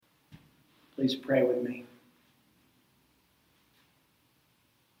Please pray with me.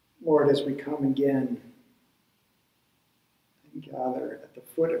 Lord, as we come again and gather at the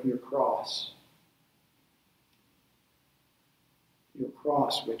foot of your cross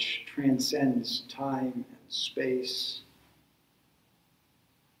which transcends time and space,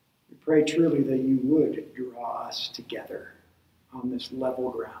 we pray truly that you would draw us together on this level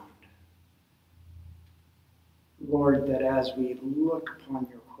ground. Lord, that as we look upon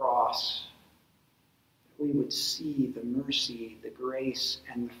your cross, we would see the mercy, the grace,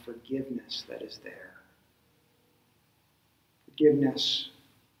 and the forgiveness that is there. Forgiveness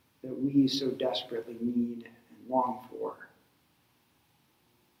that we so desperately need and long for.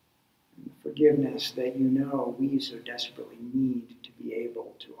 And the forgiveness that you know we so desperately need to be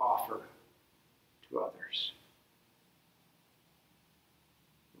able to offer to others.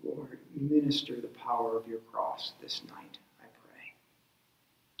 Lord, minister the power of your cross this night, I pray.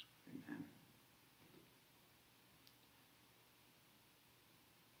 Amen.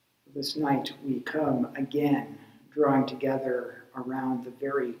 This night we come again, drawing together around the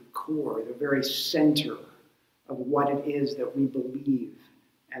very core, the very center of what it is that we believe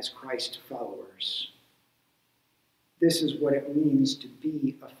as Christ followers. This is what it means to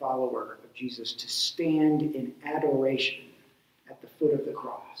be a follower of Jesus, to stand in adoration at the foot of the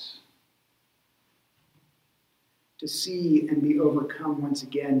cross. To see and be overcome once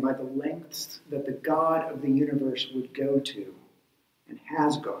again by the lengths that the God of the universe would go to and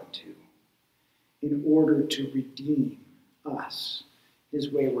has gone to in order to redeem us,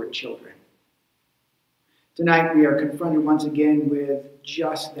 his wayward children. Tonight we are confronted once again with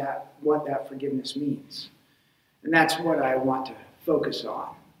just that, what that forgiveness means. And that's what I want to focus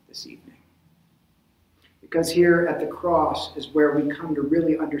on this evening. Because here at the cross is where we come to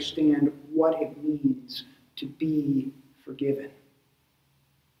really understand what it means to be forgiven,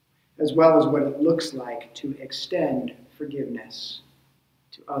 as well as what it looks like to extend forgiveness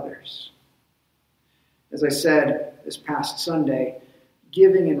to others. As I said this past Sunday,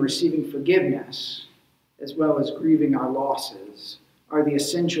 giving and receiving forgiveness, as well as grieving our losses, are the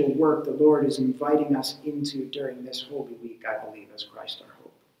essential work the Lord is inviting us into during this Holy Week, I believe, as Christ our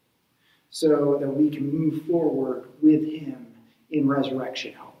hope, so that we can move forward with him in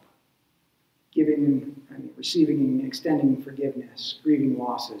resurrection hope. Receiving and extending forgiveness, grieving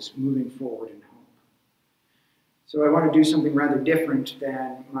losses, moving forward in hope. So I want to do something rather different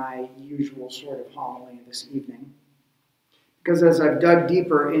than my usual sort of homily this evening. Because as I've dug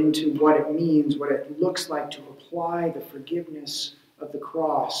deeper into what it means, what it looks like to apply the forgiveness of the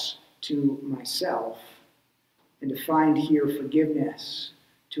cross to myself, and to find here forgiveness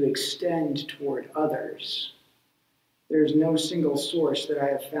to extend toward others, there's no single source that I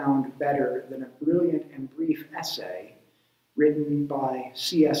have found better than a brilliant and brief essay written by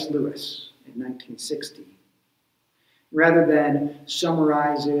C.S. Lewis in 1960. Rather than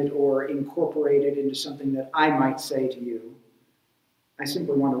summarize it or incorporate it into something that I might say to you, I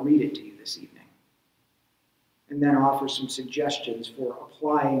simply want to read it to you this evening, and then offer some suggestions for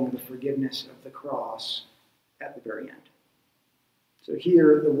applying the forgiveness of the cross at the very end. So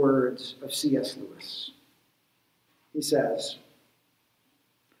here are the words of C.S. Lewis. He says,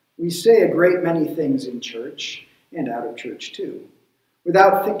 "We say a great many things in church, and out of church too,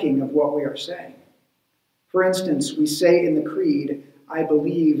 without thinking of what we are saying. For instance, we say in the Creed, 'I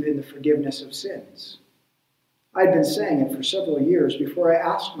believe in the forgiveness of sins.' I'd been saying it for several years before I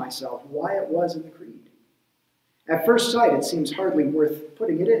asked myself why it was in the Creed. At first sight, it seems hardly worth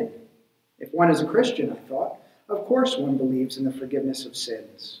putting it in. If one is a Christian, I thought, of course one believes in the forgiveness of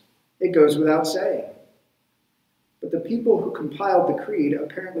sins. It goes without saying. But the people who compiled the Creed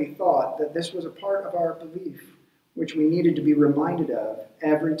apparently thought that this was a part of our belief, which we needed to be reminded of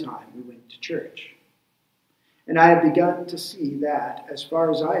every time we went to church. And I have begun to see that, as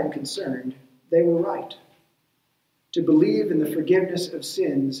far as I am concerned, they were right. To believe in the forgiveness of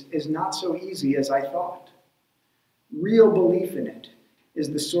sins is not so easy as I thought. Real belief in it is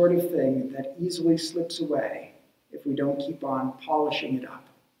the sort of thing that easily slips away if we don't keep on polishing it up.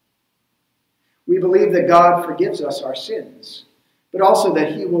 We believe that God forgives us our sins, but also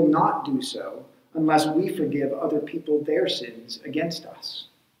that he will not do so unless we forgive other people their sins against us.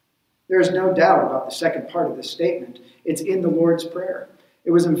 There is no doubt about the second part of this statement. It's in the Lord's Prayer.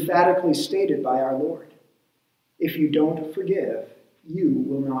 It was emphatically stated by our Lord. If you don't forgive, you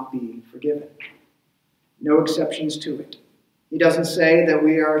will not be forgiven. No exceptions to it. He doesn't say that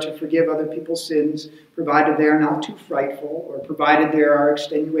we are to forgive other people's sins, provided they are not too frightful, or provided there are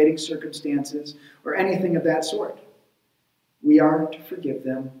extenuating circumstances, or anything of that sort. We are to forgive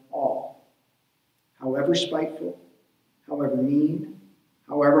them all, however spiteful, however mean,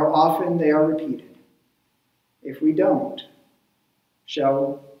 however often they are repeated. If we don't,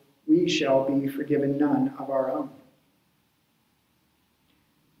 we shall be forgiven none of our own.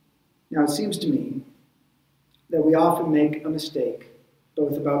 Now, it seems to me that we often make a mistake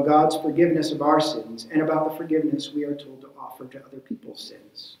both about God's forgiveness of our sins and about the forgiveness we are told to offer to other people's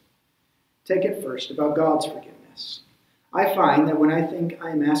sins. Take it first about God's forgiveness. I find that when I think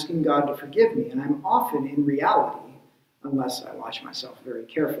I am asking God to forgive me, and I'm often in reality, unless I watch myself very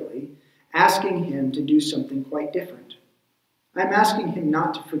carefully, asking him to do something quite different. I'm asking him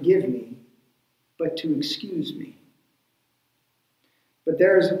not to forgive me, but to excuse me. But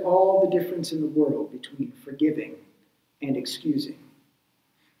there is all the difference in the world between forgiving and excusing.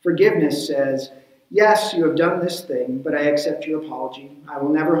 Forgiveness says, yes, you have done this thing, but I accept your apology. I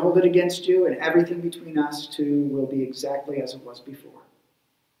will never hold it against you, and everything between us two will be exactly as it was before.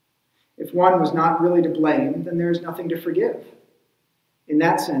 If one was not really to blame, then there is nothing to forgive. In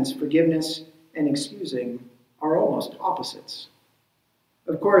that sense, forgiveness and excusing are almost opposites.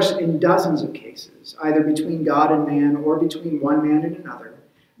 Of course, in dozens of cases, either between God and man or between one man and another,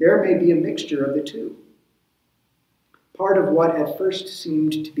 there may be a mixture of the two. Part of what at first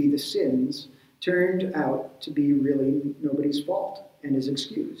seemed to be the sins turned out to be really nobody's fault and is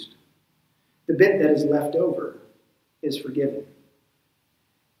excused. The bit that is left over is forgiven.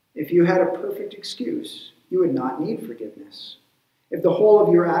 If you had a perfect excuse, you would not need forgiveness. If the whole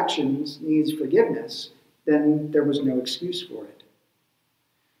of your actions needs forgiveness, then there was no excuse for it.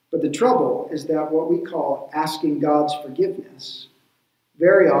 But the trouble is that what we call asking God's forgiveness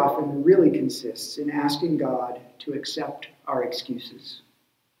very often really consists in asking God to accept our excuses.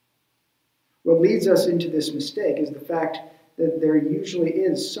 What leads us into this mistake is the fact that there usually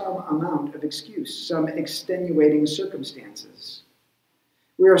is some amount of excuse, some extenuating circumstances.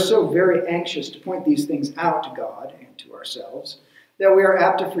 We are so very anxious to point these things out to God and to ourselves that we are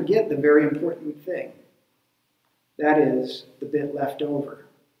apt to forget the very important thing. That is, the bit left over.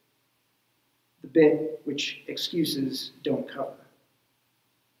 The bit which excuses don't cover.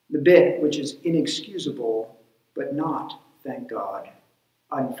 The bit which is inexcusable, but not, thank God,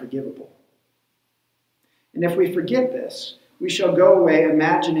 unforgivable. And if we forget this, we shall go away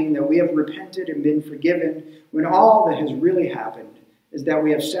imagining that we have repented and been forgiven when all that has really happened is that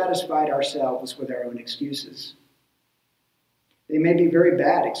we have satisfied ourselves with our own excuses. They may be very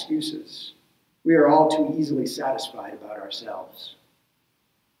bad excuses. We are all too easily satisfied about ourselves.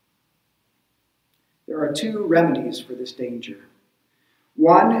 There are two remedies for this danger.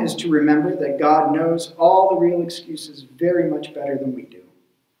 One is to remember that God knows all the real excuses very much better than we do.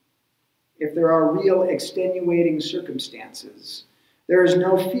 If there are real extenuating circumstances, there is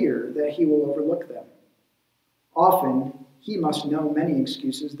no fear that he will overlook them. Often, he must know many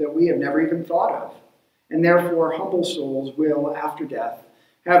excuses that we have never even thought of, and therefore humble souls will, after death,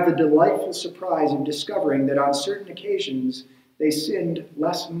 have the delightful surprise of discovering that on certain occasions they sinned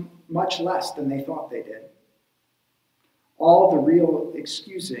much less than they thought they did. All the real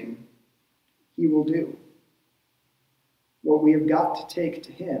excusing he will do. What we have got to take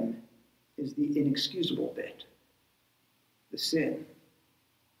to him is the inexcusable bit, the sin.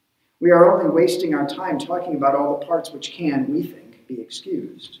 We are only wasting our time talking about all the parts which can, we think, be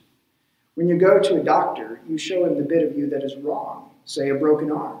excused. When you go to a doctor, you show him the bit of you that is wrong, say a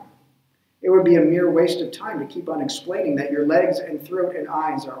broken arm. It would be a mere waste of time to keep on explaining that your legs and throat and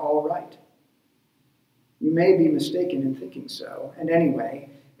eyes are all right. You may be mistaken in thinking so, and anyway,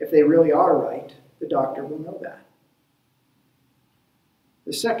 if they really are right, the doctor will know that.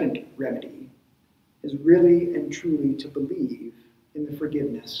 The second remedy is really and truly to believe in the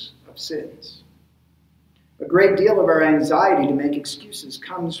forgiveness of sins. A great deal of our anxiety to make excuses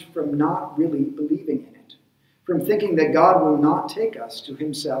comes from not really believing in it, from thinking that God will not take us to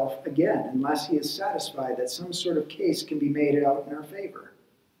himself again unless he is satisfied that some sort of case can be made out in our favor.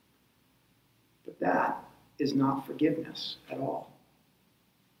 But that is not forgiveness at all.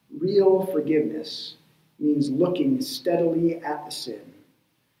 Real forgiveness means looking steadily at the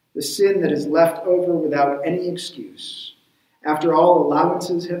sin that is left over without any excuse, after all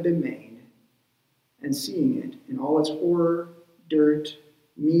allowances have been made, and seeing it in all its horror, dirt,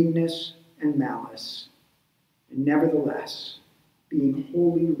 meanness, and malice, and nevertheless being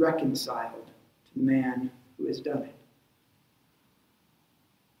wholly reconciled to the man who has done it.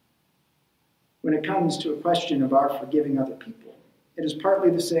 When it comes to a question of our forgiving other people, it is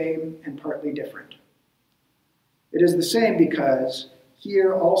partly the same and partly different. It is the same because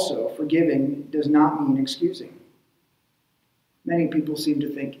here also forgiving does not mean excusing. Many people seem to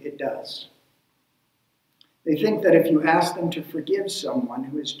think it does. They think that if you ask them to forgive someone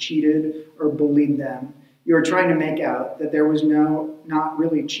who has cheated or bullied them, you are trying to make out that there was not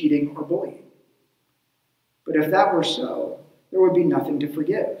really cheating or bullying. But if that were so, there would be nothing to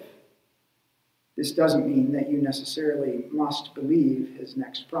forgive. This doesn't mean that you necessarily must believe his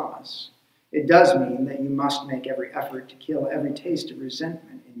next promise. It does mean that you must make every effort to kill every taste of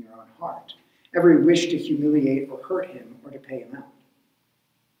resentment in your own heart, every wish to humiliate or hurt him or to pay him out.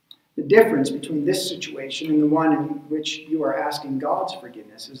 The difference between this situation and the one in which you are asking God's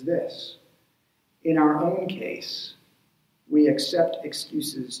forgiveness is this. In our own case, we accept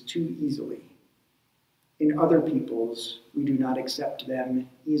excuses too easily. In other people's, we do not accept them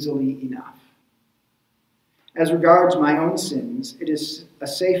easily enough. As regards my own sins, it is a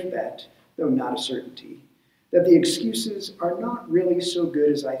safe bet, though not a certainty, that the excuses are not really so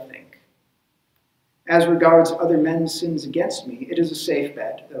good as I think. As regards other men's sins against me, it is a safe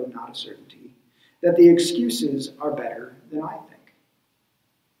bet, though not a certainty, that the excuses are better than I think.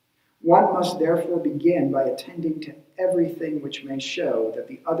 One must therefore begin by attending to everything which may show that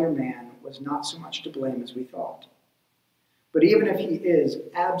the other man was not so much to blame as we thought. But even if he is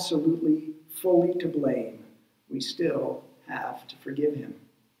absolutely, fully to blame, we still have to forgive him.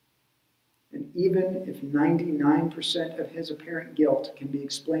 And even if 99% of his apparent guilt can be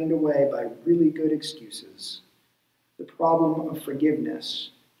explained away by really good excuses, the problem of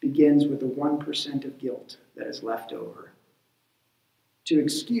forgiveness begins with the 1% of guilt that is left over. To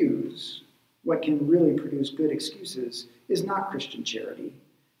excuse what can really produce good excuses is not Christian charity.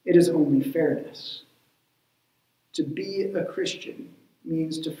 It is only fairness. To be a Christian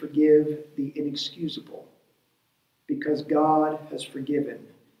means to forgive the inexcusable, because God has forgiven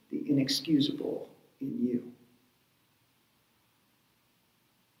the inexcusable in you.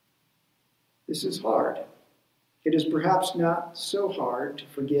 This is hard. It is perhaps not so hard to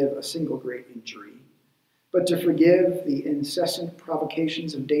forgive a single great injury, but to forgive the incessant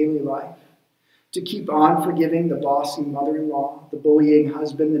provocations of daily life, to keep on forgiving the bossy mother-in-law, the bullying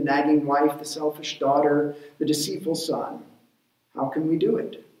husband, the nagging wife, the selfish daughter, the deceitful son. How can we do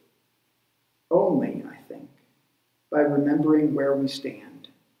it? Only, I think, by remembering where we stand,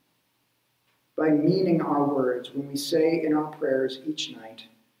 by meaning our words when we say in our prayers each night,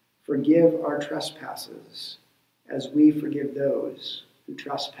 "Forgive our trespasses as we forgive those who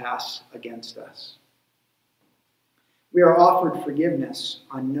trespass against us." We are offered forgiveness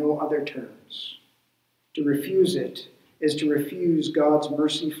on no other terms. To refuse it is to refuse God's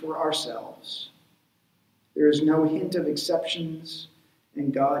mercy for ourselves. There is no hint of exceptions,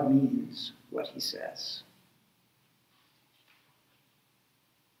 and God means what he says.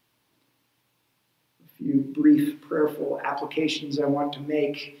 A few brief prayerful applications I want to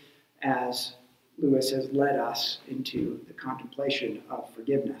make as Lewis has led us into the contemplation of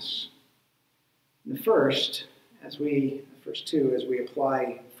forgiveness. The first two, as we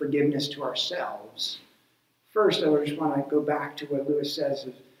apply forgiveness to ourselves, first, I just want to go back to what Lewis says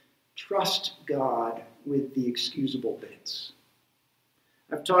of trust God with the excusable bits.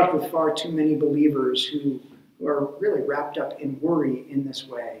 I've talked with far too many believers who are really wrapped up in worry in this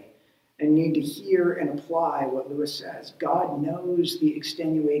way and need to hear and apply what Lewis says. God knows the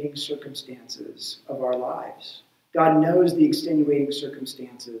extenuating circumstances of our lives. God knows the extenuating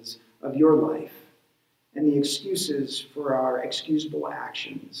circumstances of your life and the excuses for our excusable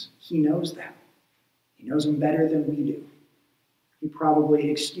actions. He knows them. He knows them better than we do. He probably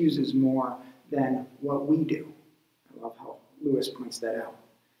excuses more than what we do. I love how Lewis points that out.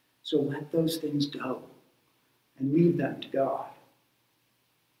 So let those things go and leave them to God.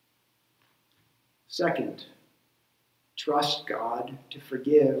 Second, trust God to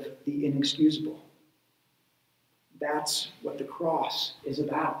forgive the inexcusable. That's what the cross is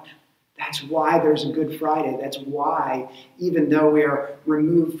about. That's why there's a Good Friday. That's why, even though we are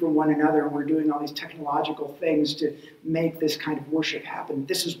removed from one another and we're doing all these technological things to make this kind of worship happen,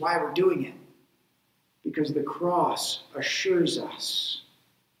 this is why we're doing it. Because the cross assures us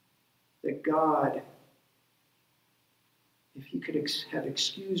that God, if he could have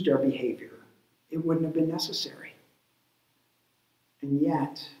excused our behavior, it wouldn't have been necessary. And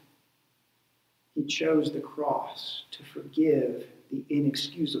yet, he chose the cross to forgive the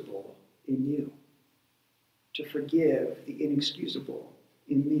inexcusable in you, to forgive the inexcusable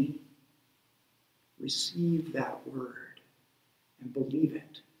in me. Receive that word and believe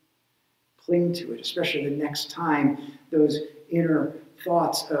it. Cling to it, especially the next time those inner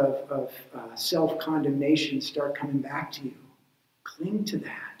thoughts of self-condemnation start coming back to you. Cling to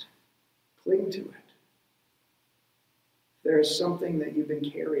that. Cling to it. If there is something that you've been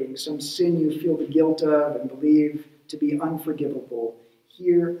carrying, some sin you feel the guilt of and believe to be unforgivable,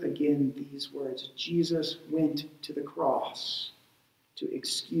 hear again these words. Jesus went to the cross to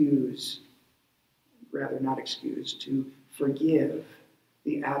excuse rather not excuse, to forgive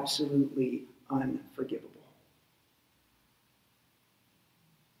the absolutely unforgivable.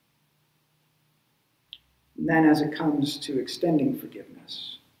 And then as it comes to extending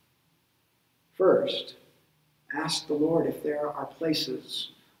forgiveness, first, ask the Lord if there are places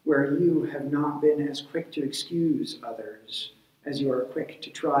where you have not been as quick to excuse others as you are quick to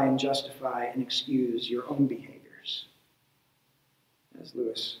try and justify and excuse your own behaviors. As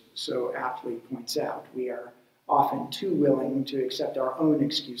Lewis so aptly points out, we are often too willing to accept our own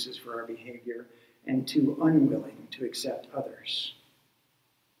excuses for our behavior and too unwilling to accept others.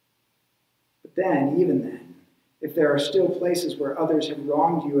 But then, even then, if there are still places where others have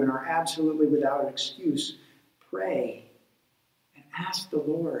wronged you and are absolutely without excuse, pray and ask the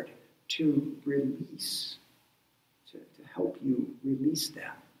Lord to release, to help you release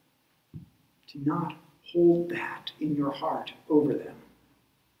them, to not hold that in your heart over them,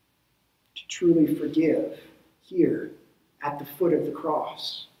 to truly forgive here at the foot of the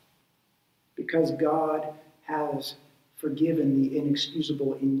cross, because God has forgiven the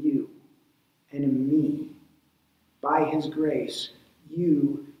inexcusable in you and in me. By his grace,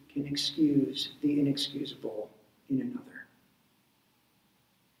 you can excuse the inexcusable in another.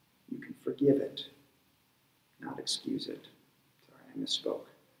 You can forgive it, not excuse it. Sorry, I misspoke.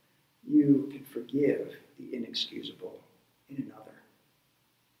 You can forgive the inexcusable in another,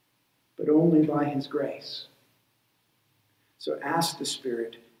 but only by his grace. So ask the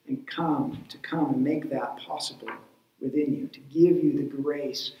Spirit and come and make that possible within you, to give you the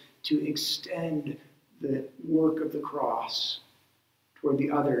grace to extend the work of the cross toward the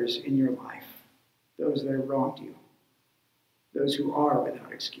others in your life, those that have wronged you, those who are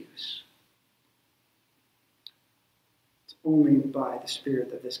without excuse. It's only by the Spirit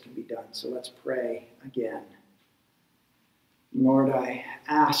that this can be done. So let's pray again. Lord, I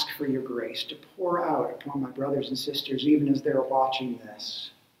ask for your grace to pour out upon my brothers and sisters, even as they're watching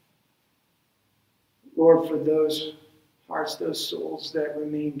this. Lord, for those hearts, those souls that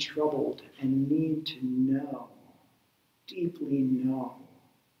remain troubled and need to know, deeply know,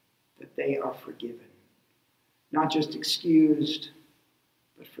 that they are forgiven. Not just excused,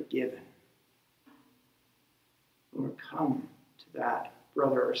 but forgiven. Lord, come to that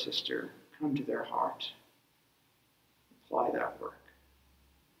brother or sister. Come to their heart. Apply that work.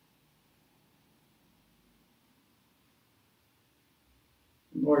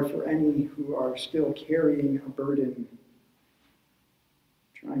 And Lord, for any who are still carrying a burden,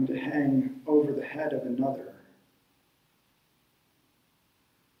 trying to hang over the head of another,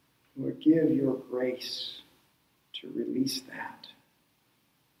 Lord, give your grace to release that.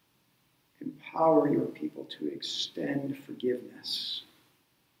 Empower your people to extend forgiveness,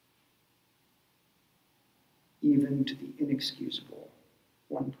 even to the inexcusable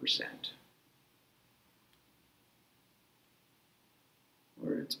 1%.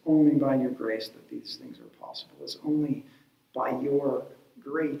 Lord, it's only by your grace that these things are possible. It's only by your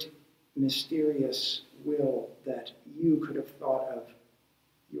great, mysterious will that you could have thought of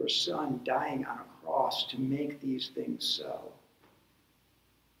your Son dying on a cross to make these things so.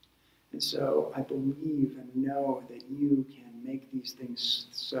 And so I believe and know that you can make these things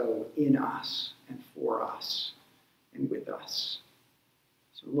so in us and for us and with us.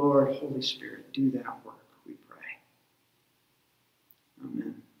 So Lord, Holy Spirit, do that work.